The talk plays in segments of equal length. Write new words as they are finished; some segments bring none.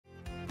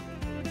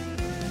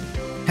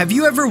Have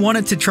you ever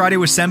wanted to try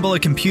to assemble a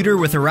computer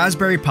with a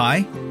Raspberry Pi?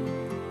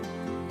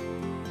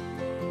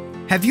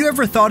 Have you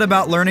ever thought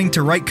about learning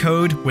to write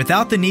code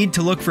without the need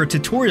to look for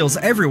tutorials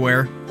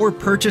everywhere or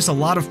purchase a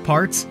lot of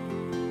parts?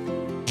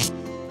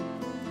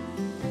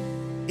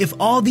 If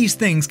all these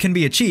things can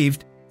be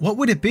achieved, what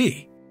would it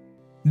be?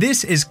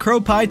 This is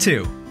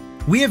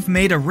CrowPi2. We have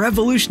made a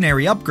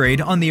revolutionary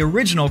upgrade on the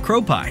original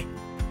CrowPi.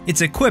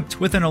 It's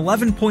equipped with an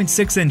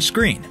 11.6-inch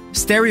screen,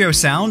 stereo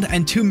sound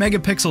and 2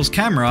 megapixels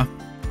camera,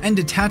 and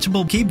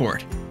detachable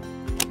keyboard.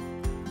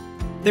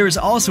 There is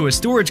also a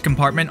storage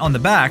compartment on the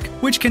back,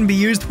 which can be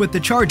used with the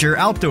charger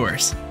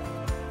outdoors.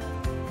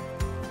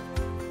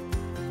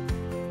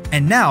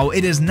 And now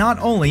it is not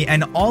only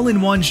an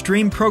all-in-one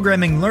stream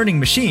programming learning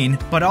machine,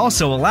 but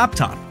also a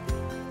laptop.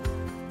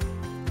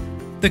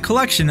 The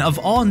collection of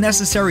all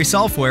necessary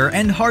software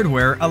and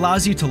hardware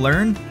allows you to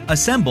learn,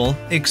 assemble,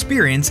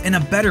 experience in a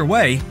better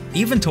way,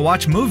 even to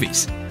watch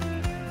movies.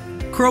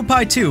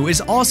 CrowPi2 is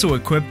also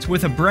equipped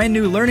with a brand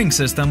new learning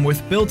system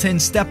with built-in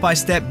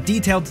step-by-step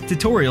detailed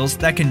tutorials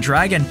that can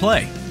drag and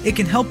play. It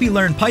can help you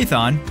learn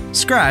Python,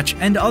 Scratch,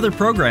 and other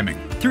programming.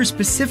 Through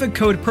specific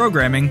code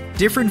programming,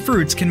 different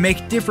fruits can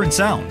make different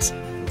sounds.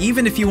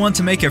 Even if you want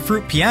to make a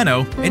fruit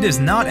piano, it is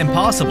not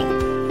impossible.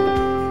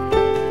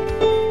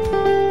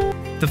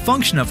 The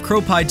function of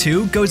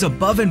CrowPi2 goes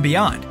above and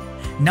beyond.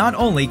 Not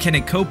only can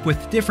it cope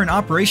with different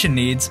operation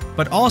needs,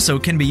 but also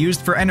can be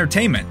used for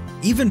entertainment,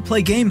 even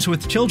play games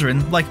with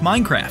children like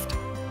Minecraft.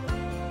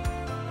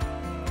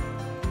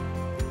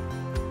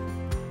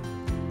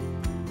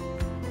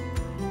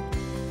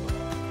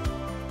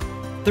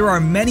 There are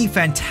many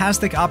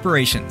fantastic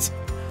operations.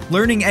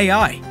 Learning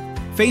AI,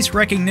 face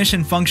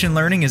recognition function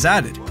learning is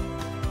added.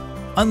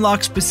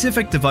 Unlock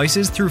specific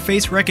devices through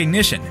face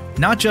recognition,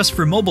 not just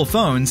for mobile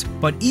phones,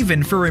 but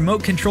even for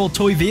remote-controlled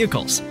toy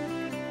vehicles.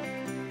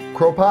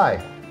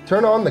 CrowPi,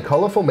 turn on the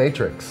colorful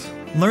matrix.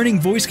 Learning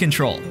voice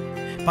control.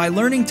 By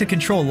learning to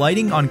control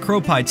lighting on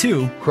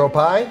CrowPi2,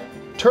 CrowPi,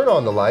 turn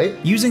on the light.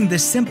 Using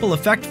this simple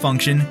effect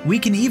function, we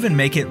can even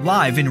make it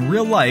live in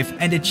real life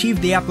and achieve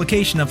the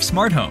application of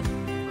smart home.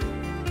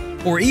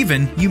 Or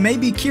even, you may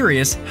be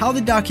curious how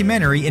the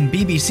documentary in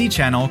BBC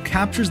channel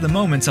captures the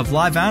moments of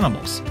live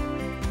animals.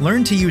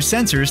 Learn to use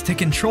sensors to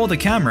control the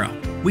camera.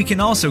 We can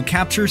also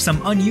capture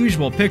some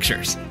unusual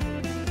pictures.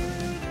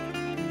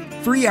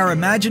 Free our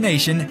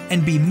imagination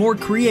and be more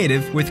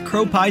creative with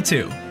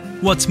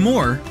CrowPi2. What's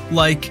more,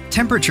 like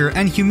temperature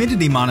and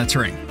humidity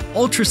monitoring,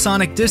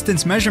 ultrasonic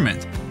distance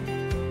measurement,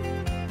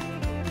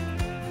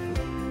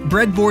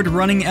 breadboard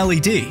running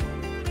LED.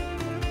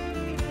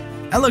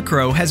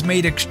 Elecrow has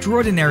made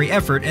extraordinary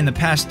effort in the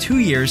past 2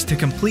 years to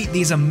complete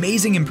these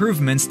amazing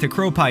improvements to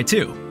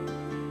CrowPi2.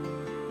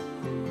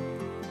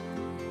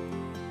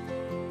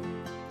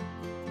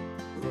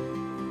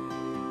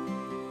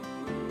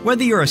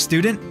 Whether you're a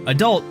student,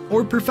 adult,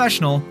 or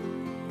professional,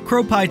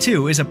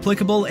 CrowPi2 is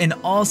applicable in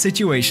all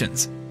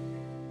situations.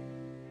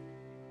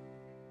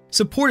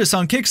 Support us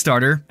on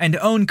Kickstarter and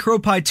own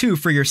CrowPi2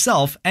 for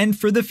yourself and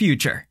for the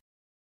future.